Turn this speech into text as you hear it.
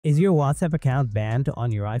Is your WhatsApp account banned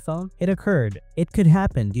on your iPhone? It occurred. It could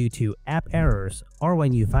happen due to app errors or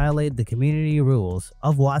when you violate the community rules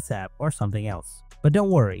of WhatsApp or something else. But don't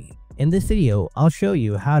worry. In this video, I'll show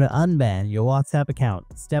you how to unban your WhatsApp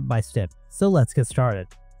account step by step. So let's get started.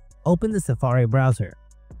 Open the Safari browser.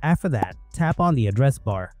 After that, tap on the address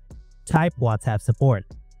bar. Type WhatsApp support.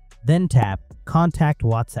 Then tap Contact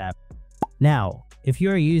WhatsApp. Now, if you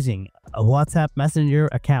are using a WhatsApp Messenger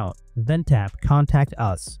account, then tap Contact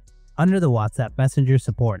Us under the WhatsApp Messenger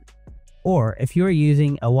support. Or if you are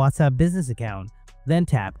using a WhatsApp business account, then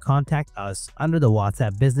tap Contact Us under the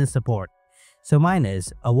WhatsApp business support. So mine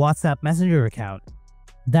is a WhatsApp Messenger account.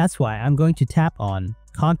 That's why I'm going to tap on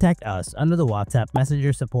Contact Us under the WhatsApp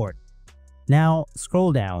Messenger support. Now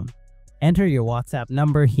scroll down, enter your WhatsApp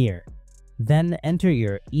number here. Then enter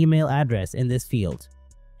your email address in this field.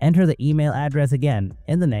 Enter the email address again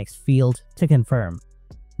in the next field to confirm.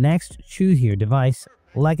 Next, choose your device,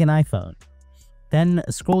 like an iPhone. Then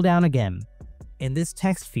scroll down again. In this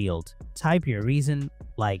text field, type your reason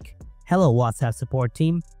like, "Hello WhatsApp support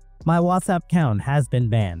team, my WhatsApp account has been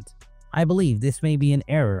banned. I believe this may be an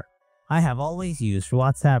error. I have always used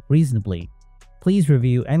WhatsApp reasonably. Please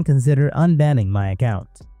review and consider unbanning my account."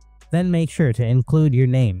 Then make sure to include your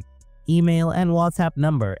name, email and WhatsApp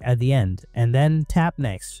number at the end, and then tap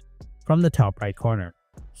next from the top right corner.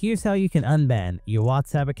 Here's how you can unban your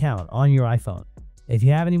WhatsApp account on your iPhone. If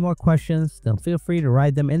you have any more questions, then feel free to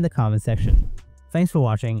write them in the comment section. Thanks for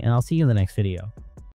watching, and I'll see you in the next video.